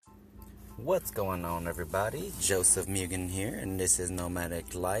What's going on, everybody? Joseph Mugen here, and this is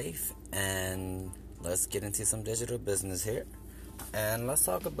Nomadic Life. And let's get into some digital business here. And let's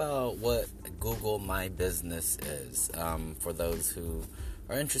talk about what Google My Business is, for those who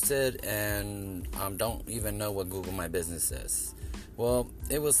are interested and don't even know what Google My Business is. Well,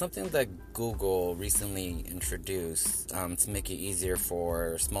 it was something that Google recently introduced to make it easier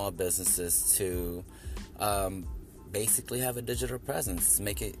for small businesses to basically have a digital presence.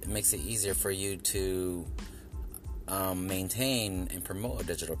 It makes it easier for you to maintain and promote a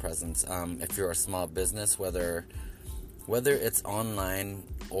digital presence. If you're a small business, whether it's online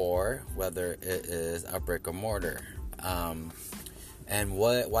or whether it is a brick and mortar. And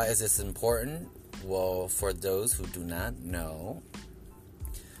why is this important? Well, for those who do not know,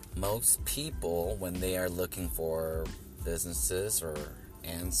 most people, when they are looking for businesses or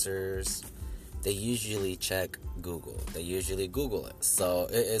answers, they usually check Google. They usually Google it. So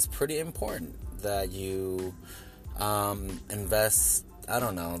it is pretty important that you invest,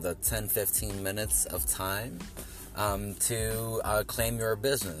 the 10-15 minutes of time to claim your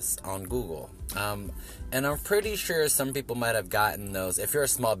business on Google. And I'm pretty sure some people might have gotten those. If you're a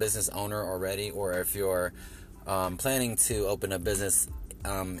small business owner already, or if you're planning to open a business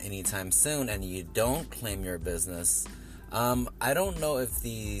anytime soon and you don't claim your business, I don't know if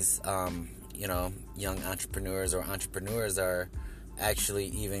these young entrepreneurs or entrepreneurs are actually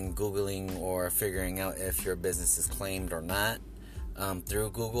even Googling or figuring out if your business is claimed or not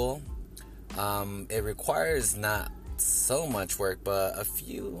through Google. It requires not so much work, but a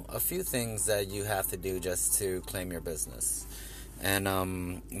few things that you have to do just to claim your business.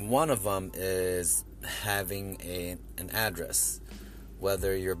 And one of them is having an address.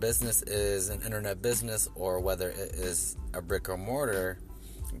 Whether your business is an internet business or whether it is a brick or mortar,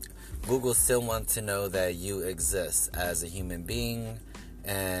 Google still wants to know that you exist as a human being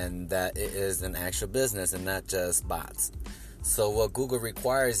and that it is an actual business and not just bots. So what Google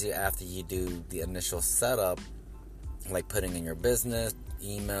requires you after you do the initial setup, like putting in your business,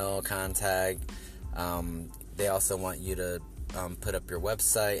 email, contact, they also want you to put up your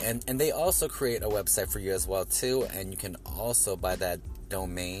website, and they also create a website for you as well too, and you can also buy that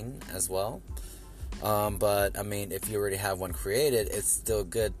domain as well. But I mean, if you already have one created, it's still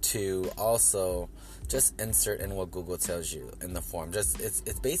good to also just insert in what Google tells you in the form. It's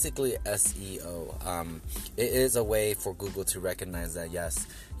basically SEO. It is a way for Google to recognize that yes,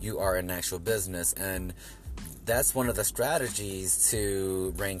 you are an actual business, and that's one of the strategies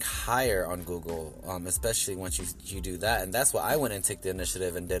to rank higher on Google, especially once you do that. And that's why I went and took the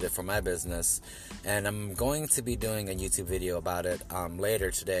initiative and did it for my business. And I'm going to be doing a YouTube video about it later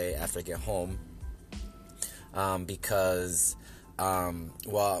today after I get home. Because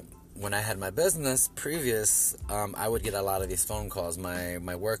when I had my business previous, I would get a lot of these phone calls. My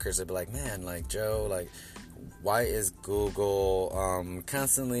workers would be like, man, like, Joe, like, why is Google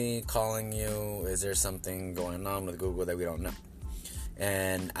constantly calling you? Is there something going on with Google that we don't know?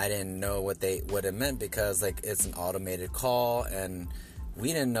 And I didn't know what it meant, because like it's an automated call, and we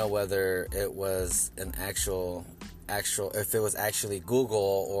didn't know whether it was an actual if it was actually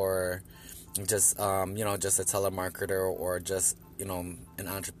Google or just just a telemarketer or just an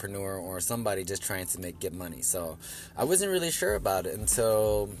entrepreneur or somebody just trying to get money. So I wasn't really sure about it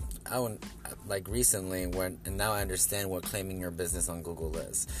until I went recently, and now I understand what claiming your business on Google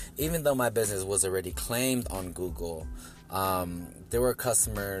is. Even though my business was already claimed on Google, there were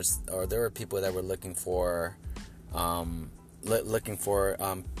customers, or there were people that were looking for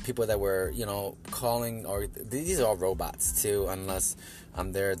people that were calling, or these are all robots too, unless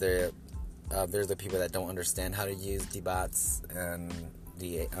they're there's the people that don't understand how to use the bots and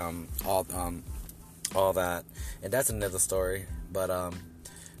the all that, and that's another story.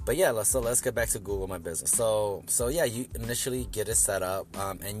 But yeah, let's get back to Google My Business. So yeah, you initially get it set up,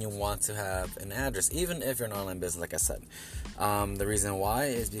 and you want to have an address, even if you're an online business. Like I said, the reason why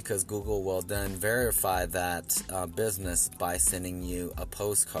is because Google will then verify that business by sending you a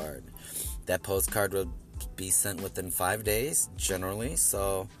postcard. That postcard will be sent within 5 days generally.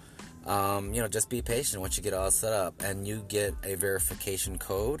 So just be patient once you get all set up, and you get a verification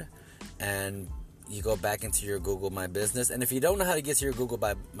code, and you go back into your Google My Business. And if you don't know how to get to your Google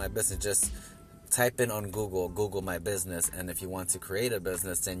My Business, just type in on Google My Business. And if you want to create a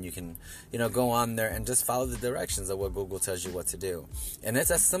business, then you can, go on there and just follow the directions of what Google tells you what to do. And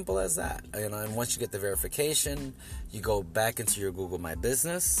it's as simple as that. And once you get the verification, you go back into your Google My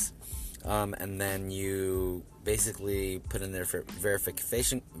Business. And then you basically put in their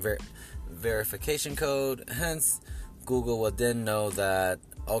verification code. Hence, Google will then know that,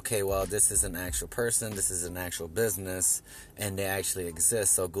 okay, well, this is an actual person, this is an actual business, and they actually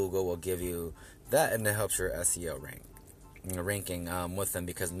exist. So Google will give you that, and it helps your SEO ranking with them,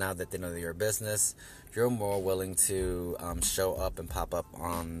 because now that they know that you're a business, you're more willing to show up and pop up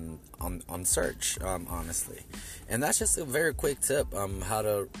on search, honestly. And that's just a very quick tip how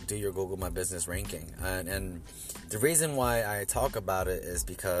to do your Google My Business ranking. And the reason why I talk about it is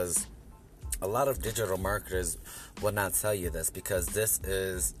because a lot of digital marketers will not tell you this, because this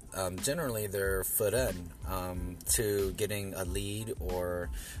is generally their foot in to getting a lead, or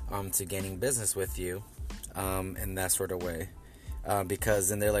to gaining business with you in that sort of way. Because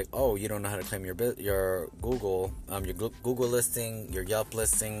then they're like, oh, you don't know how to claim your Google, your Google listing, your Yelp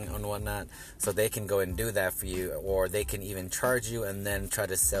listing, and whatnot. So they can go and do that for you, or they can even charge you and then try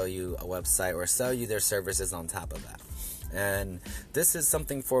to sell you a website or sell you their services on top of that. And this is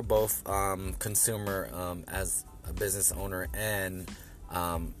something for both consumer as a business owner, and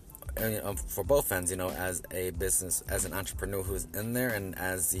for both ends, as a business, as an entrepreneur who's in there, and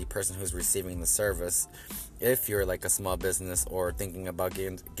as the person who's receiving the service. If you're like a small business or thinking about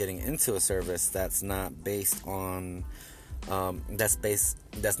getting into a service that's not based on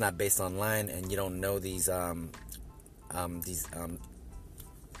that's not based online, and you don't know these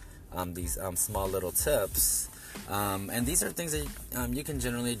small little tips. And these are things that you can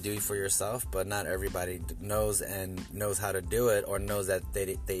generally do for yourself, but not everybody knows how to do it, or knows that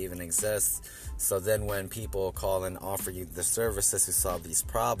they even exist. So then when people call and offer you the services to solve these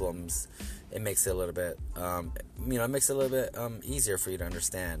problems, it makes it a little bit, easier for you to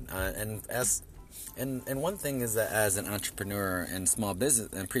understand. And one thing is that as an entrepreneur and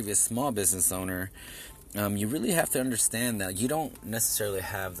previous small business owner, you really have to understand that you don't necessarily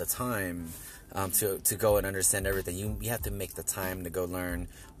have the time to go and understand everything. You have to make the time to go learn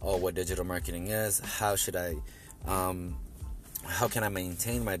what digital marketing is. How can I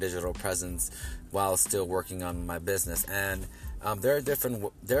maintain my digital presence while still working on my business? And there are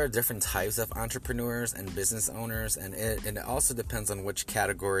different types of entrepreneurs and business owners, and it also depends on which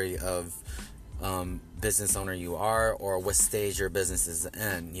category of business owner you are, or what stage your business is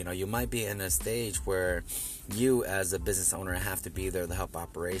in. You might be in a stage where you as a business owner have to be there to help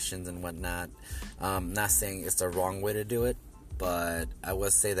operations and whatnot. Not saying it's the wrong way to do it, but I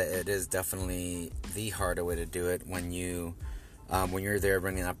would say that it is definitely the harder way to do it. When you're there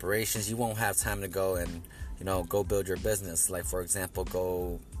running operations, you won't have time to go and go build your business. Like, for example,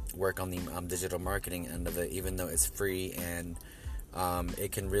 go work on the digital marketing end of it, even though it's free, and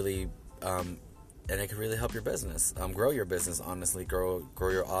it can really help your business, grow your business, honestly, grow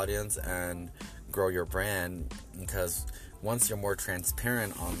your audience and grow your brand. Because once you're more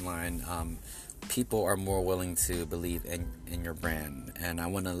transparent online, people are more willing to believe in your brand. And I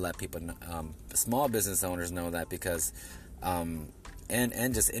want to let people small business owners know that, because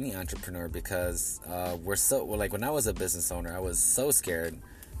and just any entrepreneur, because when I was a business owner, I was so scared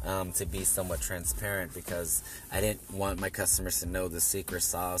to be somewhat transparent, because I didn't want my customers to know the secret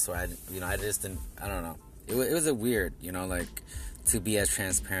sauce, or I don't know. It was a weird, to be as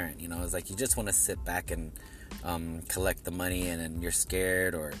transparent. It's like you just want to sit back and collect the money, and then you're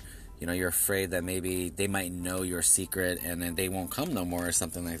scared, or you're afraid that maybe they might know your secret and then they won't come no more, or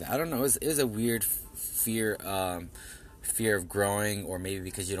something like that. I don't know. It was a weird fear of growing, or maybe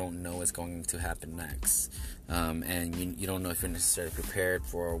because you don't know what's going to happen next. And you don't know if you're necessarily prepared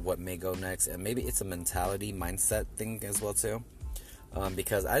for what may go next. And maybe it's a mindset thing as well too.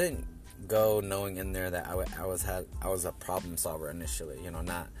 Because I didn't go knowing in there that I was a problem solver initially,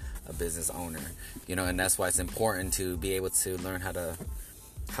 not a business owner, and that's why it's important to be able to learn how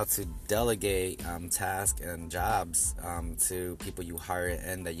to delegate tasks and jobs to people you hire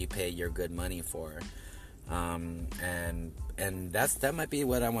and that you pay your good money for. And that might be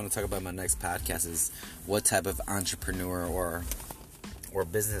what I want to talk about in my next podcast, is what type of entrepreneur or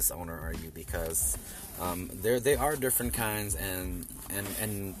business owner are you? Because they are different kinds, and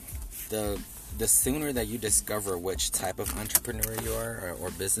the sooner that you discover which type of entrepreneur you are, or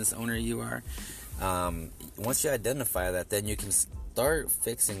business owner you are, once you identify that, then you can start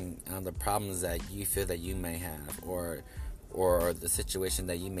fixing the problems that you feel that you may have, or the situation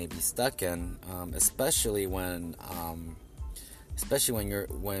that you may be stuck in, especially when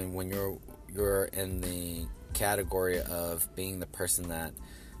you're in the category of being the person that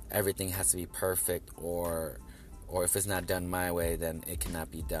everything has to be perfect, or if it's not done my way, then it cannot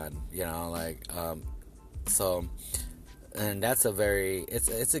be done. So, and that's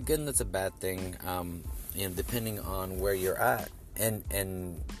it's a good and it's a bad thing, depending on where you're at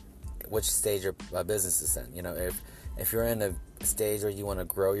and which stage your business is in. If you're in a stage where you want to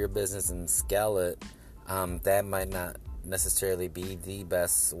grow your business and scale it, that might not necessarily be the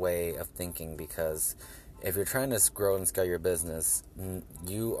best way of thinking, because if you're trying to grow and scale your business,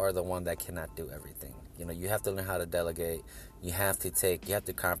 you are the one that cannot do everything. You have to learn how to delegate. You have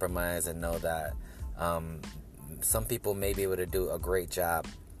to compromise and know that some people may be able to do a great job,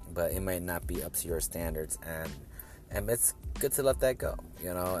 but it might not be up to your standards, and it's good to let that go,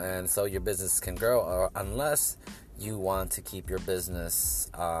 and so your business can grow, or unless you want to keep your business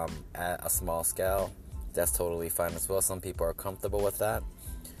at a small scale, that's totally fine as well. Some people are comfortable with that.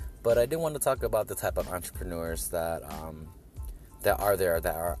 But I do want to talk about the type of entrepreneurs that are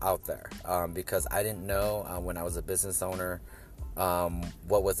out there, because I didn't know when I was a business owner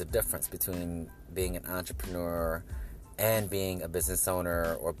what was the difference between being an entrepreneur and being a business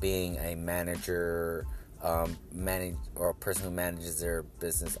owner, or being a manager, or a person who manages their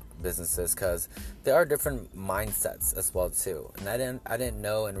businesses, because there are different mindsets as well too. And I didn't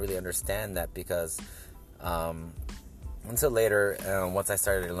know and really understand that, because until later, once I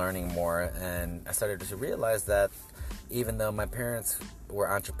started learning more, and I started to realize that even though my parents were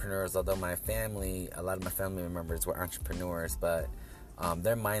entrepreneurs, although a lot of my family members were entrepreneurs, but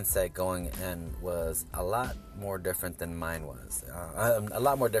their mindset going in was a lot more different than mine was. A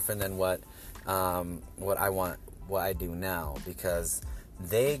lot more different than what I do now, because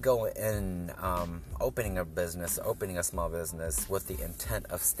they go in opening a small business with the intent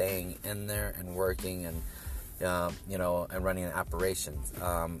of staying in there and working and and running operations.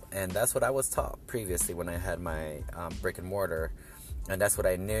 And that's what I was taught previously when I had my brick and mortar, and that's what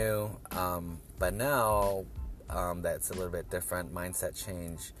I knew. But now that's a little bit different mindset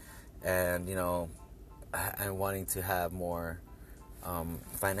change, and I'm wanting to have more not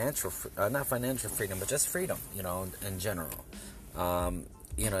financial freedom, but just freedom, in general. My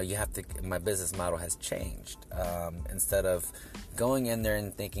business model has changed. Instead of going in there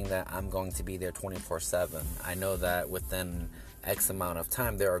and thinking that I'm going to be there 24/7, I know that within X amount of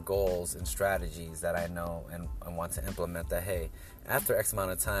time, there are goals and strategies that I know and want to implement, that, hey, after X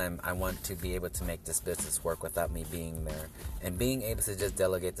amount of time, I want to be able to make this business work without me being there, and being able to just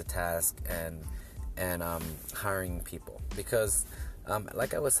delegate the task and hiring people. Because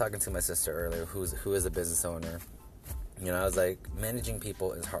like I was talking to my sister earlier, who is a business owner, I was like, managing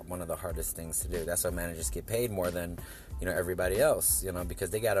people is one of the hardest things to do. That's why managers get paid more than, everybody else,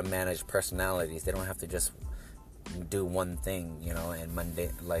 because they got to manage personalities. They don't have to just do one thing, and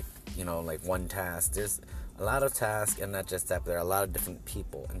mundane, like one task. There's a lot of tasks, and not just that, but there are a lot of different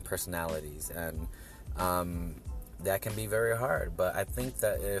people and personalities, and that can be very hard. But I think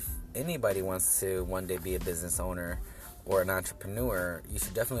that if anybody wants to one day be a business owner or an entrepreneur, you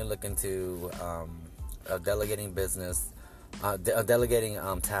should definitely look into delegating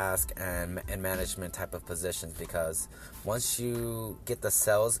task and management type of positions, because once you get the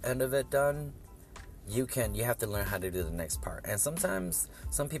sales end of it done, you have to learn how to do the next part. And sometimes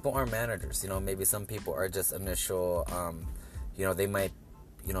some people aren't managers. Maybe some people are just initial. They might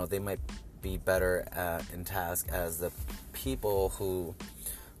be better in task as the people who.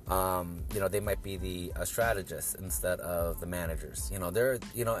 They might be the strategists instead of the managers.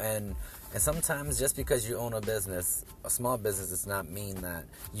 And sometimes just because you own a small business, does not mean that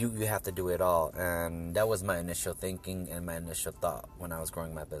you have to do it all. And that was my initial thinking and my initial thought when I was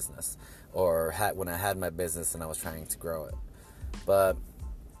growing my business, or when I had my business and I was trying to grow it. But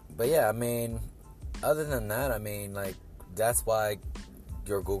yeah, other than that, that's why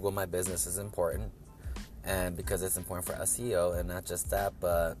your Google My Business is important. And because it's important for SEO, and not just that,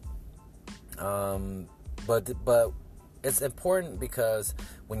 but it's important because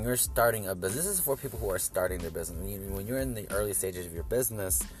when you're starting a business, this is for people who are starting their business. When you're in the early stages of your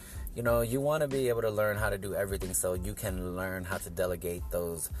business, you want to be able to learn how to do everything, so you can learn how to delegate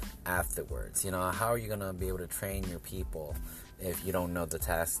those afterwards. How are you going to be able to train your people if you don't know the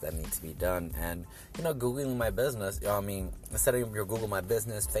tasks that need to be done? And Googling My Business, setting up your Google My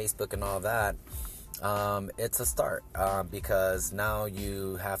Business, Facebook, and all that, it's a start, because now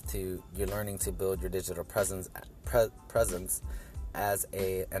you're learning to build your digital presence as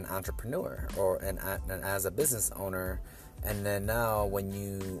an entrepreneur or as a business owner. And then now when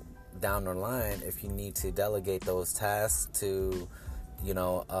you down the line, if you need to delegate those tasks to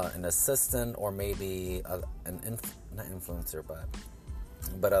an assistant, or maybe not influencer,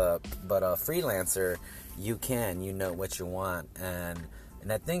 but a freelancer, you know what you want. And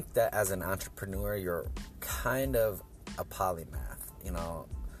I think that as an entrepreneur, you're kind of a polymath, and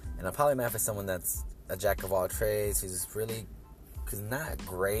a polymath is someone that's a jack of all trades, who's not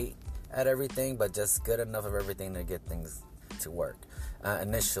great at everything, but just good enough of everything to get things to work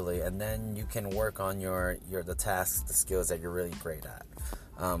initially, and then you can work on the tasks, the skills that you're really great at.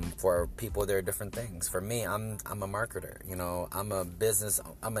 For people, there are different things. For me, I'm a marketer.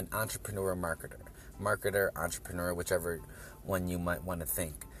 I'm an entrepreneur marketer, entrepreneur, whichever one you might want to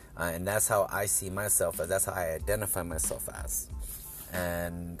think. And that's how I see myself. That's how I identify myself as.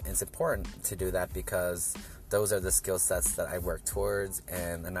 And it's important to do that because those are the skill sets that I work towards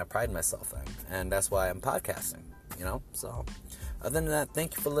and I pride myself in. And that's why I'm podcasting, So, other than that,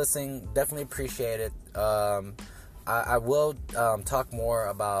 thank you for listening. Definitely appreciate it. I will talk more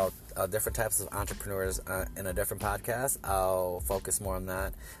about different types of entrepreneurs in a different podcast. I'll focus more on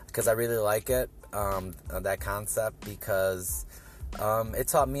that because I really like it, that concept, because it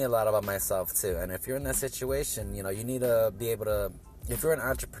taught me a lot about myself too. And if you're in that situation, you need to be able to, if you're an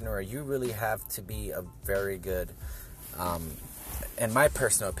entrepreneur, you really have to be a very good, in my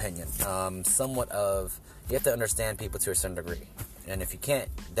personal opinion, you have to understand people to a certain degree. And if you can't,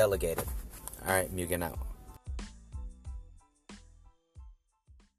 delegate it. All right, Mugen out.